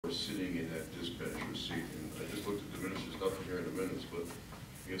was sitting in that dispatcher seat, and I just looked at the minutes, there's nothing here in the minutes, but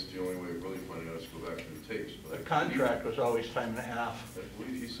I guess the only way of really finding out is to go back to the tapes. But The contract was always time and a half. I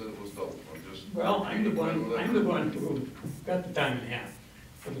believe he said it was double. I'm just. Well, I'm the one who got the time and a half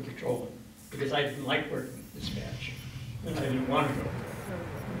for the patrolman, because I didn't like working dispatch, and I didn't want to go.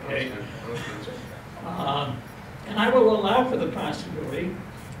 Okay? And I will allow for the possibility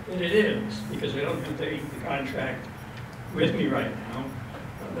that it is, because I don't have the contract with me right now.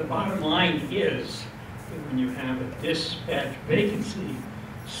 But the bottom line is that when you have a dispatch vacancy,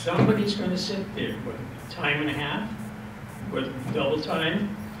 somebody's going to sit there with time and a half, with double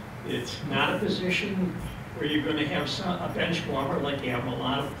time. It's not a position where you're going to have a bench warmer, like you have a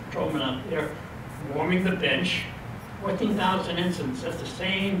lot of patrolmen out there warming the bench. 14,000 incidents, that's the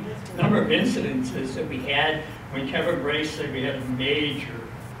same number of incidences that we had when Kevin Bray said we had a major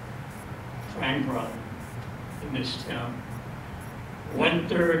crime problem in this town.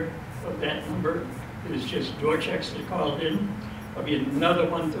 1/3 of that number is just door checks that are called in. There'll be another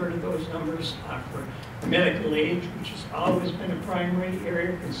 1/3 of those numbers are for medical aid, which has always been a primary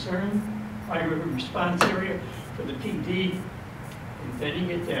area of concern, primary response area for the PD. And then you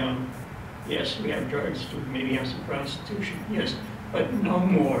get down, yes, we have drugs, we maybe have some prostitution, yes, but no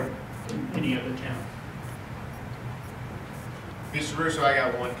more than any other town. Mr. Russo, I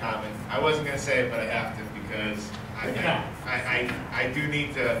got one comment. I wasn't going to say it, but I have to because I do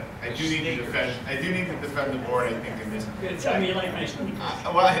need to defend the board. I think in this. Tell me you like my sneakers.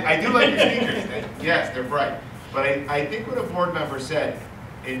 Well, I do like your sneakers. Yes, they're bright. But I think what a board member said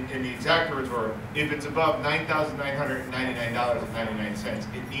in the exact words were, if it's above $9,999.99,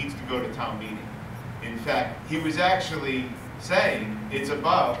 it needs to go to town meeting. In fact, he was actually saying it's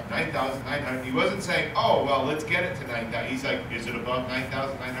above $9,900. He wasn't saying, oh, well, let's get it to $9,000. He's like, is it above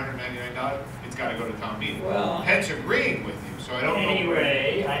 $9,999? It's got to go to town meeting. Well, hence agreeing with you. So I don't know.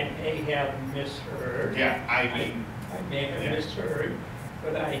 Anyway, I may have misheard. Yeah, I may have misheard,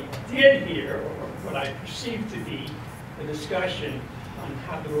 but I did hear, or what I perceived to be, the discussion on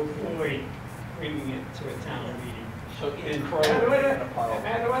how to avoid bringing it to a town meeting. So and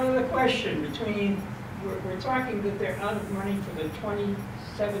add one other question between. We're talking that they're out of money for the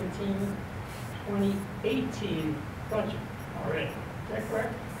 2017-2018 budget already. Is that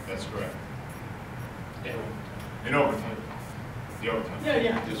correct? That's correct. In overtime. The overtime.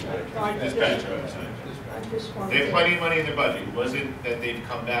 Yeah. Dispatch. They have plenty of money in the budget. It wasn't that they've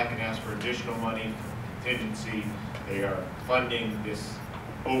come back and asked for additional money for contingency. They are funding this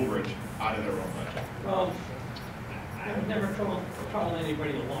overage out of their own budget. Well, I would never call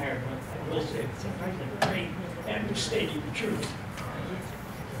anybody a liar, but I will say that sometimes they're great at misstating the truth.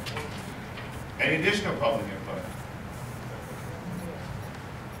 Any additional public input?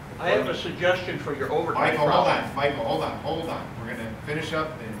 I have a suggestion for your overtime. Michael, hold on. We're going to finish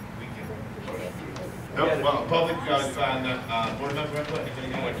up and we can. Nope, well, public on board member input.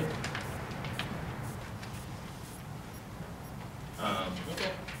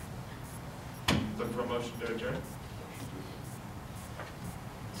 Okay. Look for a motion to adjourn.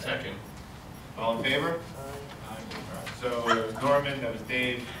 Second. All in favor? So there was Norman, that was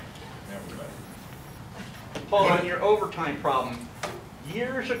Dave, and everybody. Paul, on your overtime problem,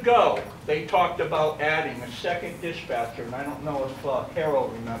 years ago, they talked about adding a second dispatcher, and I don't know if Carol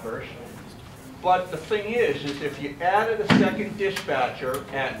remembers, but the thing is if you added a second dispatcher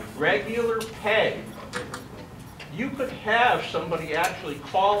at regular pay, you could have somebody actually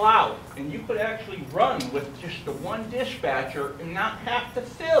call out, and you could actually run with just the one dispatcher and not have to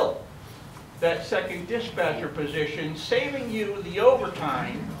fill that second dispatcher position, saving you the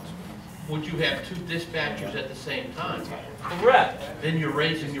overtime. Would you have two dispatchers at the same time? Correct. Then you're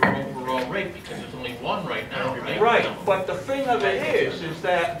raising your overall rate because there's only one right now, right? Right, but the thing of it is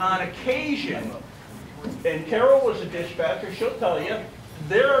that on occasion, and Carol was a dispatcher, she'll tell you,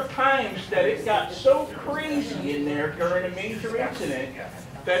 there are times that it got so crazy in there during a major incident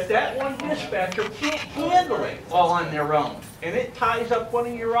that one dispatcher can't handle it all on their own. And it ties up one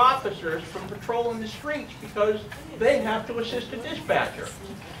of your officers from patrolling the streets because they have to assist a dispatcher.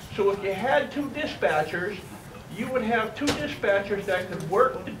 So if you had two dispatchers, you would have two dispatchers that could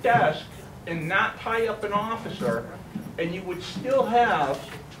work the desk and not tie up an officer, and you would still have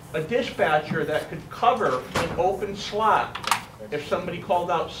a dispatcher that could cover an open slot if somebody called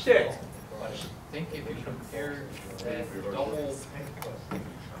out sick. I think if you compare that double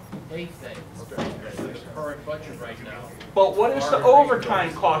pay thing to the current budget right now. But what is the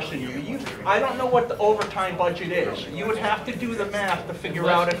overtime costing you? I don't know what the overtime budget is. You would have to do the math to figure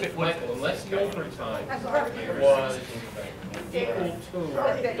out if it would. Unless the overtime was equal to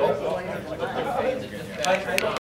double.